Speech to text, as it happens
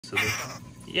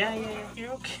Yeah,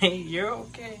 you're okay, you're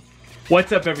okay.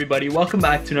 What's up everybody, welcome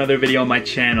back to another video on my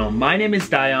channel. My name is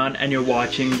Dion and you're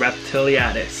watching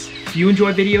Reptiliatus. If you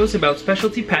enjoy videos about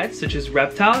specialty pets such as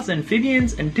reptiles,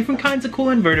 amphibians, and different kinds of cool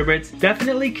invertebrates,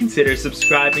 definitely consider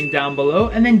subscribing down below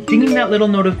and then dinging that little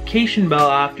notification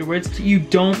bell afterwards so you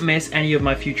don't miss any of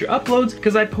my future uploads,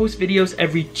 because I post videos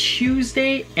every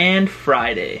Tuesday and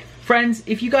Friday. Friends,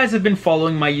 if you guys have been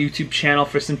following my YouTube channel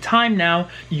for some time now,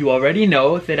 you already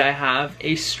know that I have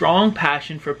a strong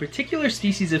passion for a particular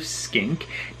species of skink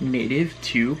native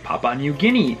to Papua New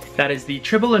Guinea. That is the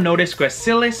Tribolonotus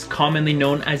gracilis, commonly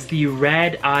known as the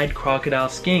red-eyed crocodile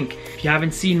skink. If you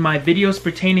haven't seen my videos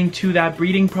pertaining to that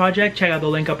breeding project, check out the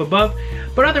link up above.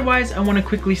 But otherwise, I want to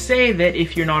quickly say that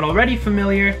if you're not already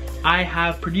familiar, I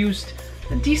have produced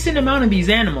a decent amount of these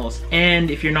animals,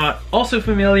 and if you're not also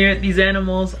familiar, these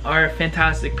animals are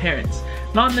fantastic parents.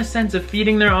 Not in the sense of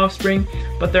feeding their offspring,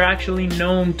 but they're actually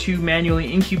known to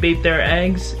manually incubate their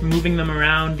eggs, moving them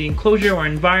around the enclosure or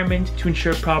environment to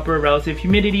ensure proper relative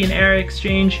humidity and air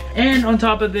exchange. And on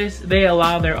top of this, they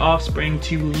allow their offspring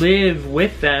to live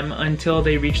with them until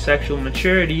they reach sexual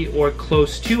maturity or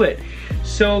close to it.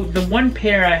 So the one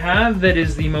pair I have that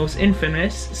is the most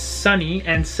infamous, Sonny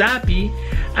and Sappy,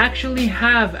 actually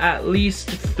have at least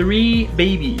 3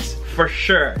 babies for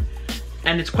sure.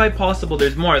 And it's quite possible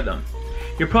there's more of them.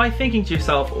 You're probably thinking to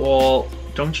yourself, well,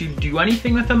 don't you do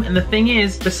anything with them? And the thing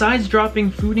is, besides dropping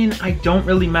food in, I don't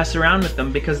really mess around with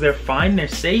them because they're fine, they're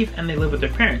safe, and they live with their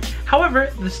parents.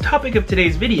 However, this topic of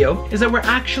today's video is that we're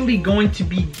actually going to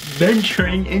be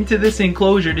venturing into this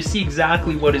enclosure to see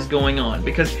exactly what is going on,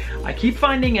 because I keep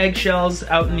finding eggshells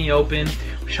out in the open,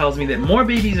 which tells me that more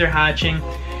babies are hatching,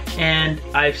 and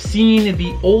I've seen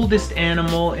the oldest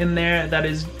animal in there that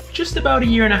is just about 1.5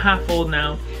 years old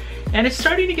now. And it's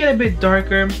starting to get a bit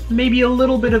darker. Maybe a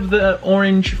little bit of the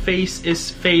orange face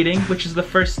is fading, which is the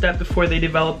first step before they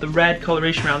develop the red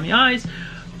coloration around the eyes,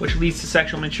 which leads to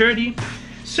sexual maturity.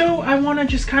 So I want to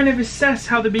just kind of assess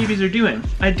how the babies are doing.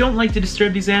 I don't like to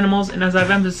disturb these animals, and as I've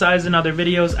emphasized in other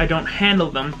videos, I don't handle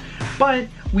them. But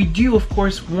we do, of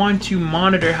course, want to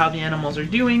monitor how the animals are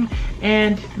doing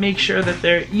and make sure that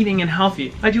they're eating and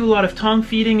healthy. I do a lot of tongue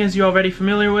feeding, as you're already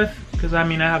familiar with, because I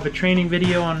have a training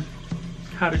video on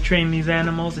how to train these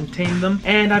animals and tame them.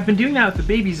 And I've been doing that with the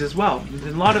babies as well.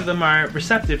 A lot of them are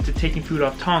receptive to taking food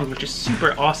off tongs, which is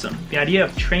super awesome. The idea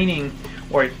of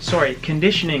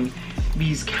conditioning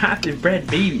these captive bred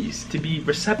babies to be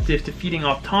receptive to feeding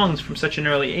off tongs from such an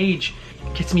early age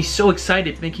gets me so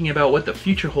excited thinking about what the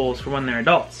future holds for when they're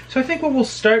adults. So I think what we'll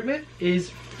start with is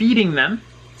feeding them.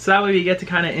 So that way we get to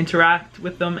kind of interact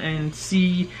with them and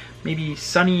see maybe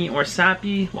Sonny or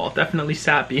Sappy, well definitely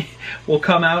Sappy, will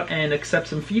come out and accept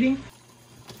some feeding.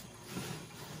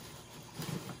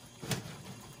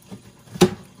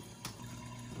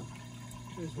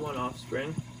 There's one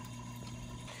offspring.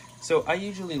 So I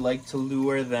usually like to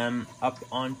lure them up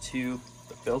onto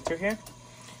the filter here,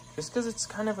 just because it's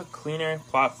kind of a cleaner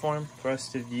platform for us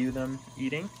to view them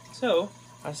eating. So,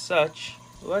 as such,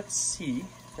 let's see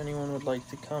if anyone would like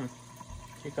to come.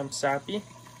 Here comes Sappy.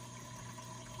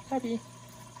 Sappy.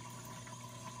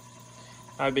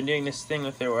 I've been doing this thing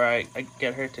with her where I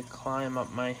get her to climb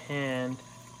up my hand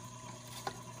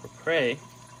for prey,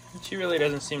 and she really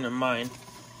doesn't seem to mind.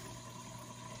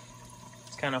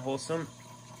 It's kind of wholesome.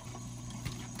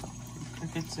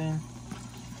 Crickets in.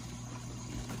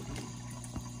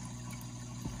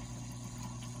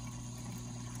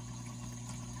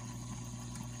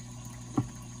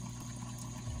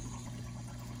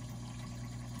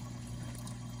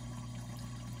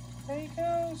 There he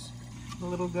goes. The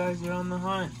little guys are on the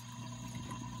hunt.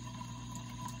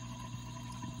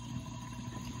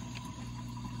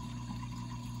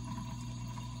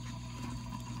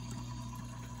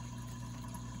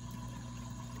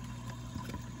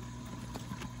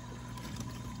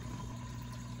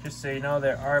 Just so you know,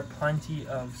 there are plenty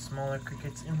of smaller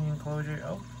crickets in the enclosure.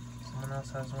 Oh, someone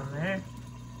else has one there.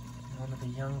 One of the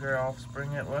younger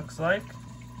offspring, it looks like.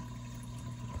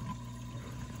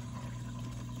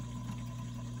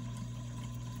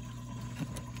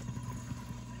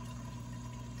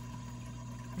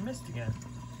 You missed again.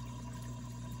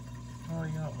 Oh,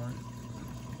 you got one.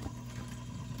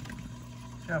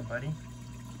 Good job, buddy.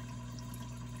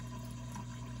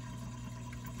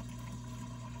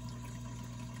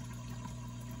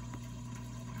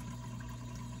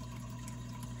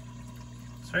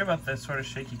 Sorry about this sort of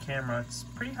shaky camera. It's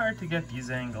pretty hard to get these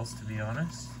angles, to be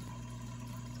honest.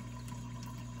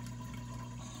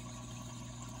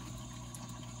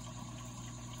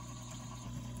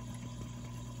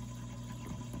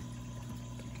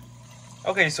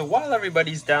 Okay, so while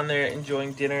everybody's down there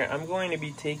enjoying dinner, I'm going to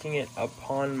be taking it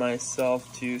upon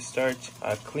myself to start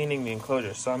cleaning the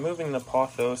enclosure. So I'm moving the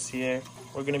pothos here.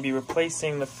 We're going to be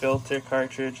replacing the filter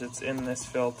cartridge that's in this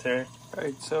filter.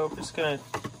 Alright, so I'm just going to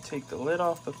take the lid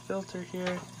off the filter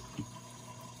here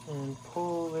and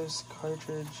pull this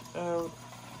cartridge out.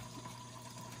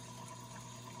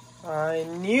 I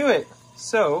knew it!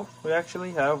 So, we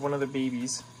actually have one of the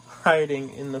babies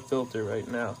hiding in the filter right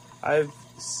now. I've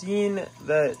seen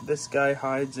that this guy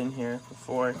hides in here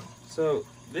before. So,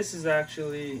 this is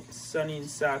actually Sonny and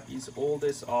Sappy's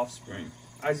oldest offspring.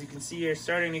 As you can see here,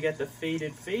 starting to get the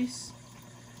faded face,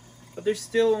 but they're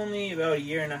still only about 1.5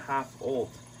 years old.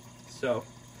 So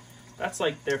that's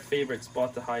like their favorite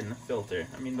spot to hide in the filter.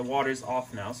 I mean, the water's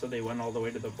off now, so they went all the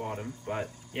way to the bottom, but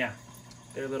yeah,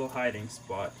 their little hiding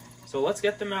spot. So let's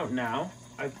get them out now.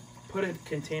 I've put a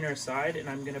container aside, and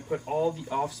I'm gonna put all the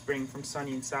offspring from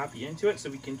Sonny and Sappy into it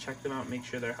so we can check them out and make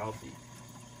sure they're healthy.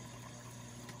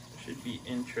 Should be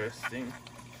interesting.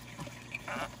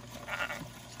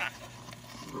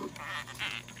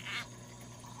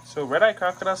 So red-eyed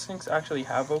crocodile skinks actually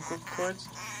have vocal cords,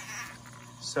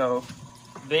 so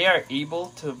they are able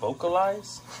to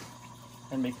vocalize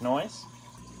and make noise.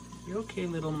 You okay,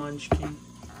 little munchkin?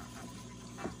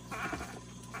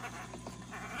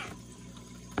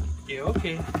 You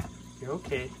okay? You're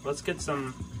okay. Let's get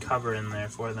some cover in there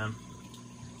for them.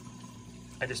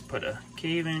 I just put a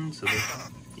cave in so they...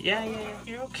 Yeah,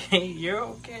 you're okay, you're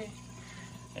okay.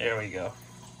 There we go.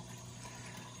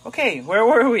 Okay, where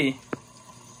were we?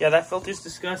 Yeah, that filter's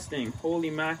disgusting. Holy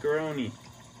macaroni.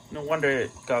 No wonder it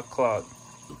got clogged.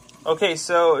 Okay,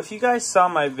 so if you guys saw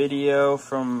my video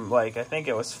from like, I think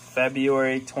it was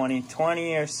February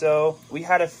 2020 or so, we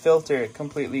had a filter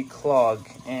completely clogged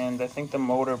and I think the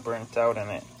motor burnt out in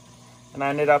it. And I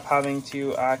ended up having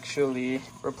to actually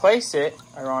replace it,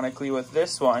 ironically, with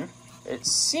this one. It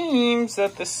seems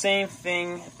that the same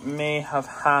thing may have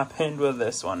happened with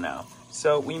this one now.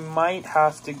 So we might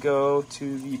have to go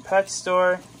to the pet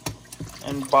store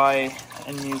and buy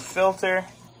a new filter.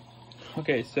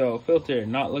 Okay, so filter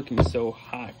not looking so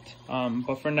hot.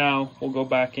 But for now, we'll go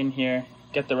back in here,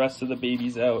 get the rest of the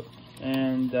babies out,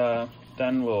 and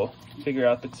then we'll figure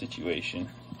out the situation.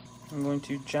 I'm going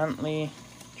to gently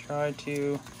try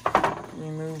to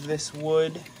remove this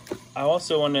wood. I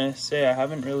also want to say I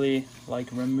haven't really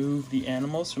removed the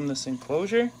animals from this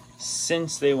enclosure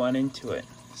since they went into it.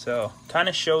 So kind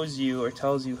of shows you or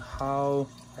tells you how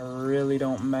I really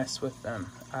don't mess with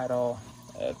them at all.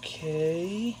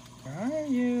 Okay, where are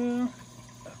you?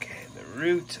 Okay, the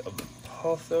root of the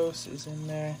pothos is in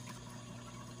there.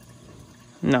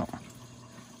 No.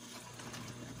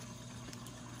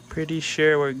 Pretty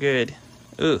sure we're good.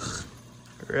 Ugh,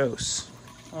 gross.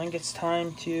 I think it's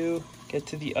time to get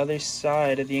to the other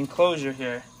side of the enclosure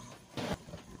here.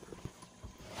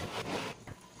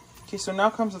 Okay, so now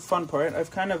comes the fun part.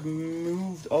 I've kind of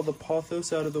moved all the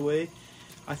pothos out of the way.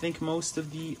 I think most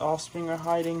of the offspring are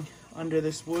hiding under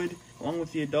this wood along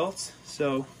with the adults.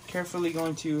 So carefully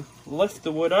going to lift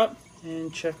the wood up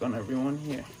and check on everyone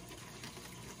here.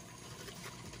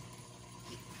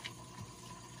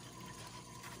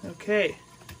 Okay.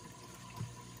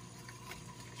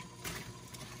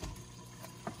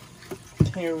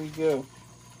 Here we go.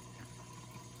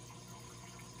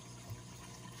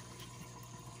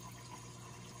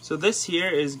 So this here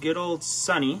is good old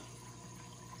Sonny,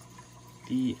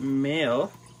 the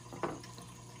male.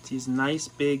 It's his nice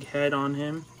big head on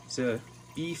him. He's a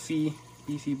beefy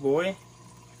boy.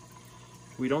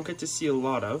 We don't get to see a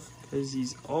lot of because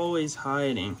he's always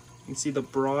hiding. You can see the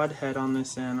broad head on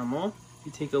this animal. If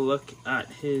you take a look at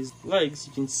his legs,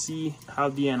 you can see how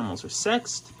the animals are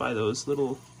sexed by those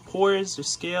little pores or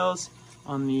scales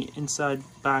on the inside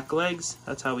back legs.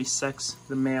 That's how we sex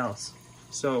the males.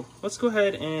 So let's go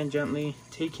ahead and gently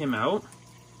take him out,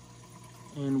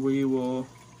 and we will,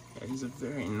 yeah, he's a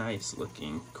very nice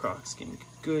looking croc skink,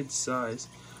 good size.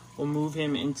 We'll move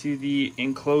him into the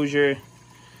enclosure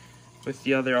with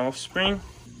the other offspring.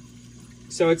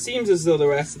 So it seems as though the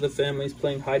rest of the family is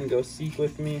playing hide and go seek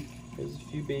with me. There's a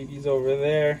few babies over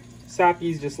there.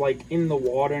 Sappy's just like in the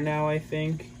water now, I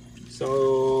think.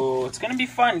 So it's gonna be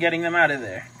fun getting them out of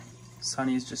there.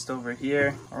 Sonny's just over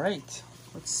here. All right.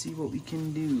 Let's see what we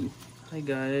can do. Hi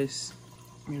guys.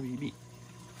 Come here, baby.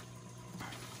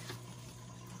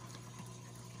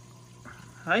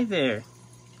 Hi there.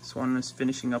 This one is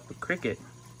finishing up a cricket.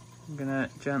 I'm gonna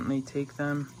gently take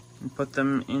them and put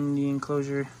them in the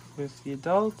enclosure with the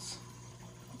adults.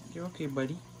 You're okay,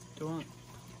 buddy. Don't.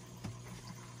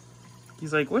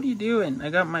 He's like, what are you doing? I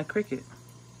got my cricket.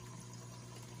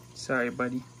 Sorry,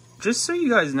 buddy. just so you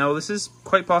guys know, this is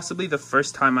quite possibly the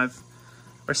first time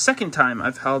second time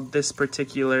I've held this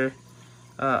particular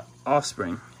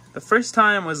offspring. The first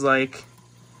time was like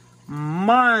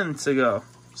months ago.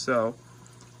 So,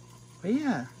 but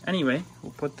yeah. Anyway,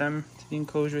 we'll put them to the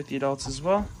enclosure with the adults as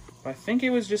well. I think it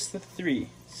was just the 3.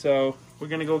 So we're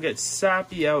gonna go get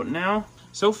Sappy out now.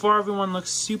 So far, everyone looks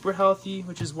super healthy,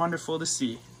 which is wonderful to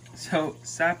see. So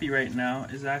Sappy right now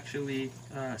is actually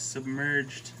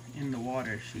submerged in the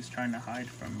water. She's trying to hide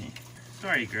from me.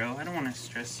 Sorry, girl, I don't want to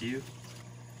stress you.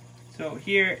 So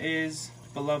here is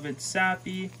beloved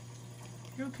Sappy.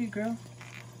 You're okay, girl?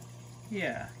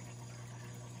 Yeah.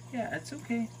 Yeah, it's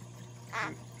okay.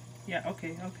 Yeah,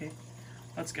 okay, okay.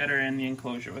 Let's get her in the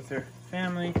enclosure with her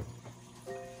family.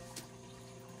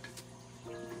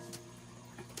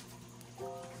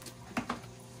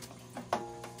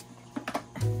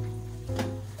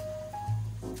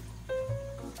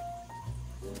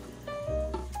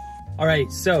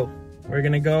 Alright, so we're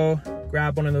gonna go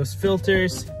grab one of those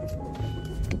filters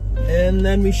and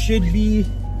then we should be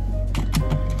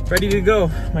ready to go.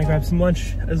 Might grab some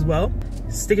lunch as well.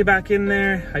 Stick it back in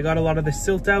there. I got a lot of the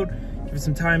silt out. Give it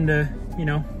some time to, you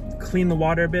know, clean the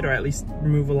water a bit, or at least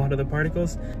remove a lot of the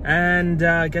particles, and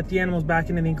get the animals back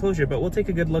into the enclosure. But we'll take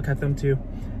a good look at them too.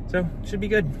 So, should be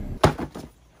good.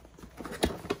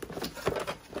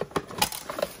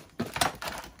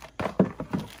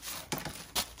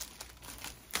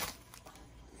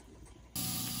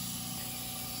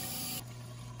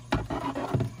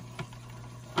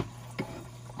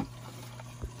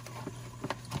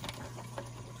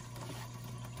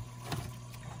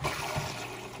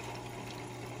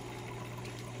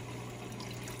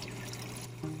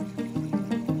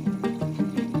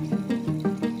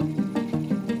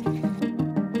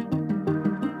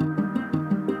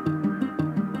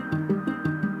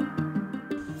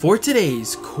 For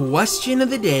today's question of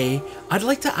the day, I'd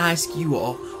like to ask you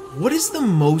all, what is the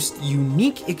most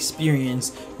unique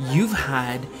experience you've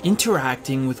had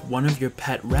interacting with one of your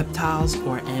pet reptiles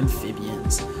or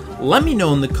amphibians? Let me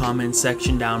know in the comments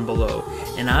section down below.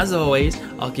 And as always,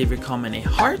 I'll give your comment a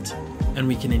heart and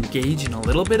we can engage in a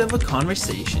little bit of a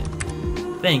conversation.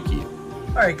 Thank you.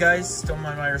 Alright guys, don't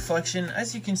mind my reflection.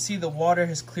 As you can see, the water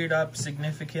has cleared up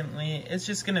significantly. It's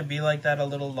just going to be like that a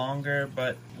little longer,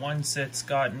 but once it's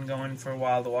gotten going for a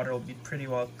while, the water will be pretty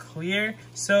well clear.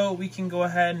 So we can go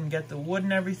ahead and get the wood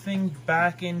and everything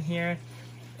back in here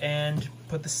and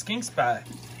put the skinks back.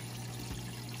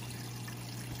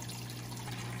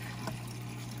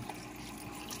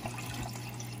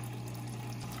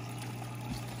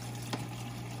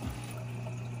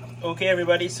 Okay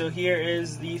everybody, so here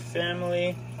is the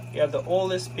family. We have the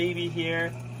oldest baby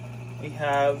here. We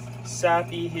have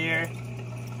Sappy here.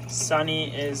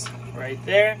 Sonny is right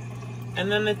there.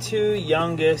 And then the 2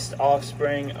 youngest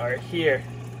offspring are here.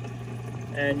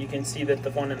 And you can see that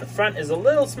the one in the front is a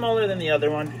little smaller than the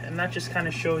other one. And that just kind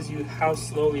of shows you how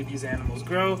slowly these animals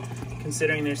grow,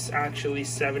 considering there's actually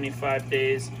 75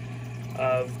 days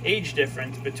of age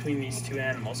difference between these 2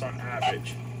 animals on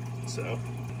average. So,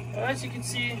 as you can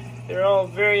see, they're all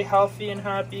very healthy and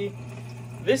happy.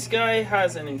 This guy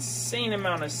has an insane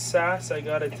amount of sass, I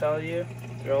gotta tell you.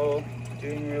 They're all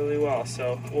doing really well.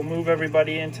 So we'll move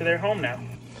everybody into their home now.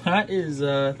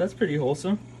 That's pretty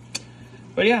wholesome.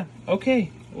 But yeah,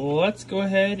 okay. Let's go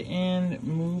ahead and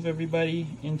move everybody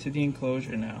into the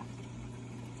enclosure now.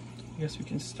 I guess we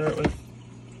can start with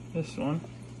this one.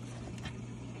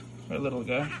 Our little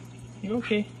guy. You're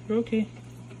okay, you're okay.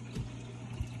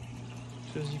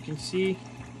 So as you can see,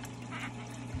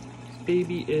 this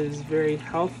baby is very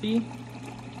healthy.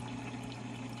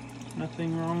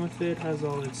 Nothing wrong with it, has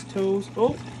all its toes.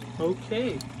 Oh,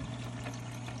 okay.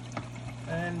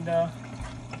 And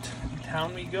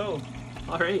down we go.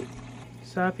 All right.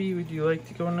 Sappy, would you like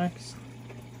to go next?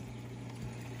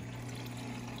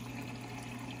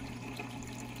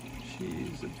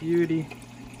 She's a beauty.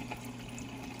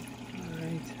 All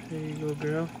right, there you go,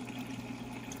 girl.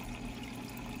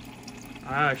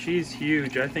 Ah, she's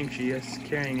huge. I think she is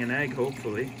carrying an egg,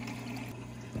 hopefully.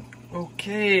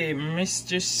 Okay,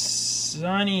 Mr.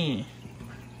 Sonny.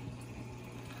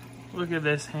 Look at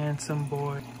this handsome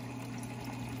boy.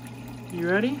 You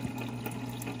ready?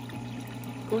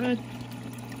 Go ahead.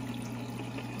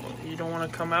 You don't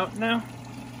want to come out now?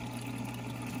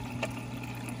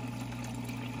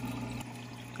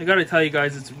 I gotta tell you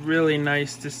guys, it's really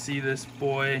nice to see this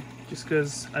boy, just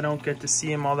because I don't get to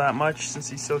see him all that much since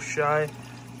he's so shy,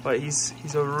 but he's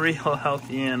a real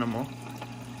healthy animal.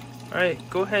 Alright,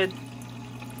 go ahead.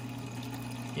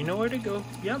 You know where to go.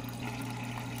 Yep.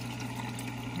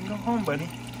 You go home, buddy.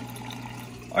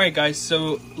 Alright guys,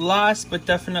 so last but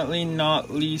definitely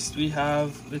not least, we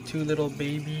have the two little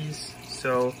babies.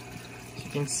 So as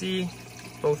you can see,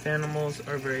 both animals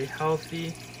are very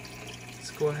healthy.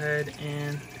 Let's go ahead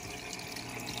and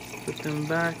put them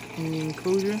back in the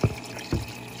enclosure.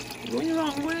 You're going the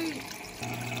wrong way.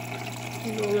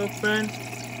 Here you go, little friend.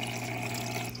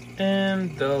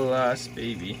 And the last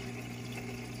baby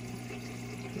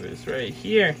is right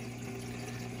here.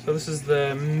 So this is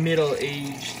the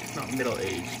middle-aged, not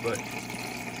middle-aged, but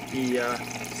the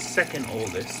second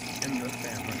oldest in the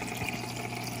family.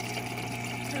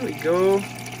 There we go.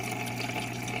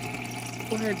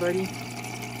 Go ahead, buddy.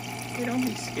 Hey, don't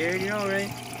be scared. You're all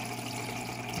right.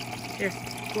 Here,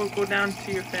 go down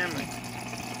to your family.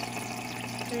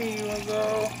 There you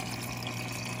go.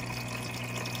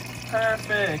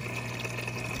 Perfect.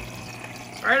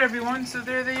 Alright everyone, so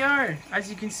there they are. As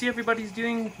you can see, everybody's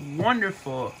doing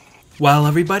wonderful. Well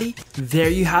everybody, there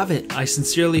you have it. I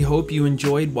sincerely hope you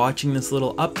enjoyed watching this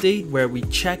little update where we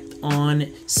checked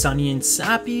on Sonny and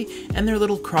Sappy and their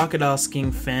little crocodile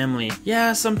skink family.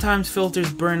 Yeah, sometimes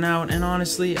filters burn out, and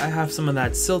honestly I have some of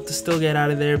that silt to still get out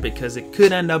of there because it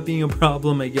could end up being a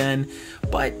problem again,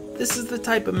 but this is the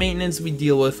type of maintenance we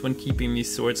deal with when keeping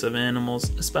these sorts of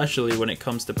animals, especially when it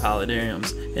comes to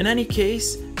paludariums. In any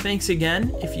case, thanks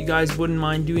again. If you guys wouldn't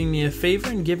mind doing me a favor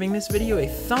and giving this video a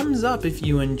thumbs up if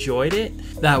you enjoyed it,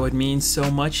 that would mean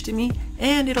so much to me,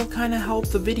 and it'll kind of help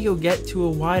the video get to a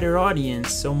wider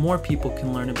audience so more people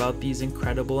can learn about these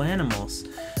incredible animals.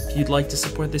 If you'd like to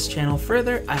support this channel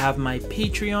further, I have my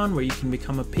Patreon where you can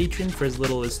become a patron for as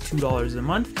little as $2 a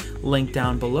month, link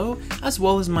down below, as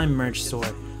well as my merch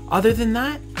store. Other than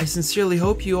that, I sincerely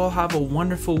hope you all have a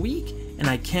wonderful week, and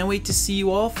I can't wait to see you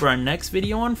all for our next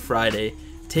video on Friday.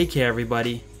 Take care,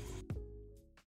 everybody.